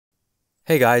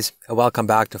Hey guys, and welcome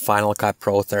back to Final Cut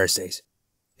Pro Thursdays.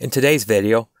 In today's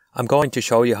video, I'm going to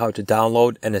show you how to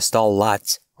download and install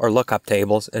LUTs or lookup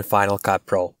tables in Final Cut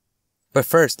Pro. But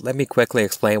first, let me quickly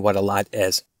explain what a LUT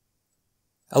is.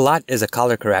 A LUT is a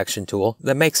color correction tool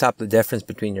that makes up the difference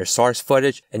between your source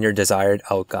footage and your desired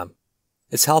outcome.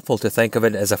 It's helpful to think of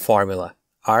it as a formula,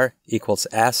 R equals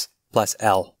S plus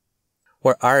L,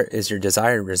 where R is your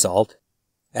desired result,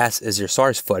 S is your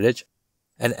source footage,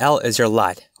 and L is your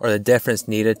LUT, or the difference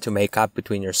needed to make up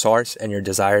between your source and your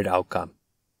desired outcome.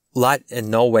 LUT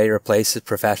in no way replaces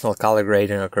professional color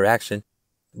grading or correction,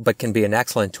 but can be an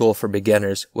excellent tool for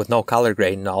beginners with no color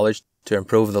grading knowledge to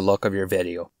improve the look of your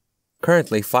video.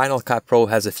 Currently, Final Cut Pro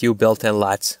has a few built-in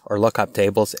LUTs or lookup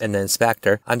tables in the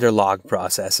inspector under log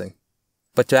processing.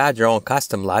 But to add your own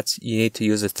custom LUTs, you need to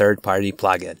use a third-party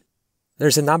plugin.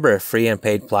 There's a number of free and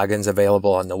paid plugins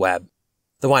available on the web.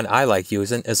 The one I like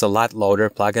using is the LUT Loader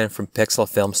plugin from Pixel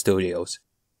Film Studios.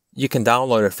 You can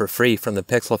download it for free from the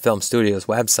Pixel Film Studios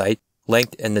website,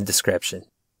 linked in the description.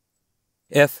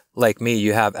 If, like me,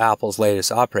 you have Apple's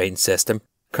latest operating system,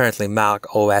 currently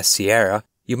Mac OS Sierra,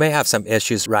 you may have some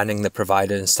issues running the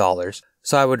provided installers,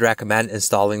 so I would recommend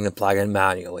installing the plugin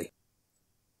manually.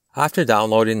 After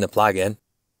downloading the plugin,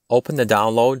 open the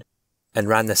download and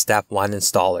run the Step 1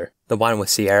 installer, the one with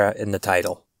Sierra in the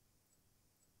title.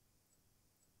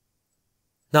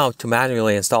 Now, to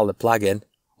manually install the plugin,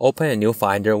 open a new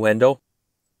Finder window,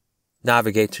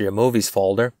 navigate to your Movies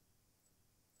folder,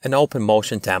 and open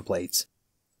Motion Templates.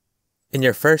 In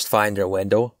your first Finder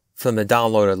window, from the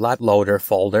downloaded LUT Loader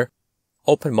folder,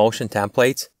 open Motion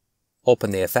Templates,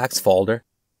 open the Effects folder,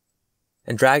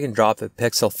 and drag and drop the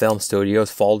Pixel Film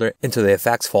Studios folder into the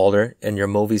Effects folder in your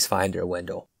Movies Finder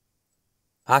window.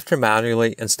 After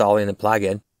manually installing the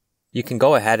plugin, you can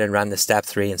go ahead and run the Step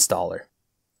 3 installer.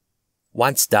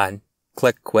 Once done,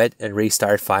 click Quit and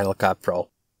restart Final Cut Pro.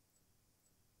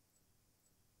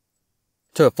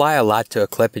 To apply a LUT to a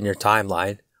clip in your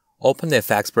timeline, open the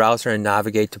Effects browser and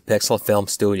navigate to Pixel Film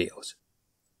Studios.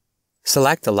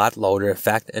 Select the LUT Loader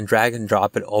effect and drag and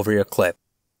drop it over your clip.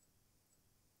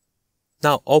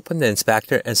 Now open the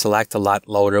inspector and select the LUT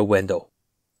Loader window.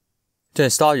 To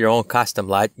install your own custom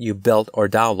LUT you built or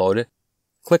downloaded,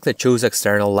 click the Choose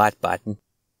External LUT button.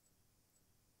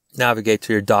 Navigate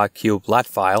to your .cube LUT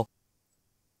file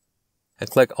and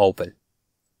click Open.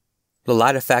 The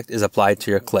LUT effect is applied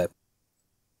to your clip.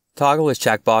 Toggle this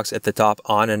checkbox at the top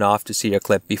on and off to see your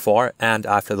clip before and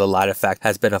after the LUT effect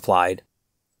has been applied.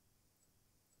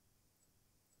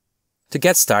 To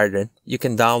get started, you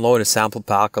can download a sample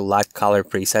pack of LUT color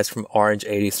presets from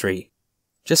Orange83.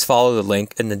 Just follow the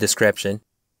link in the description,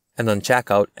 and on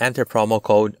checkout, enter promo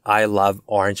code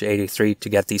ILOVEOrange83 to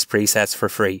get these presets for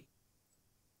free.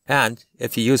 And,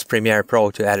 if you use Premiere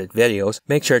Pro to edit videos,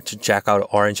 make sure to check out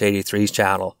Orange83's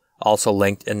channel, also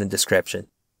linked in the description.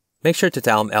 Make sure to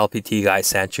tell him LPT Guy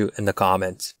sent you in the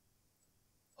comments.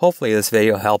 Hopefully this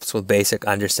video helps with basic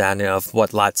understanding of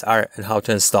what LUTs are and how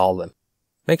to install them.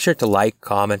 Make sure to like,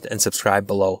 comment, and subscribe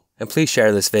below, and please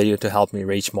share this video to help me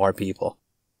reach more people.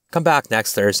 Come back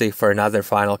next Thursday for another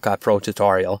Final Cut Pro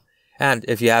tutorial, and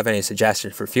if you have any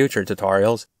suggestions for future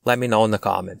tutorials, let me know in the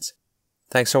comments.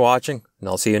 Thanks for watching, and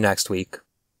I'll see you next week.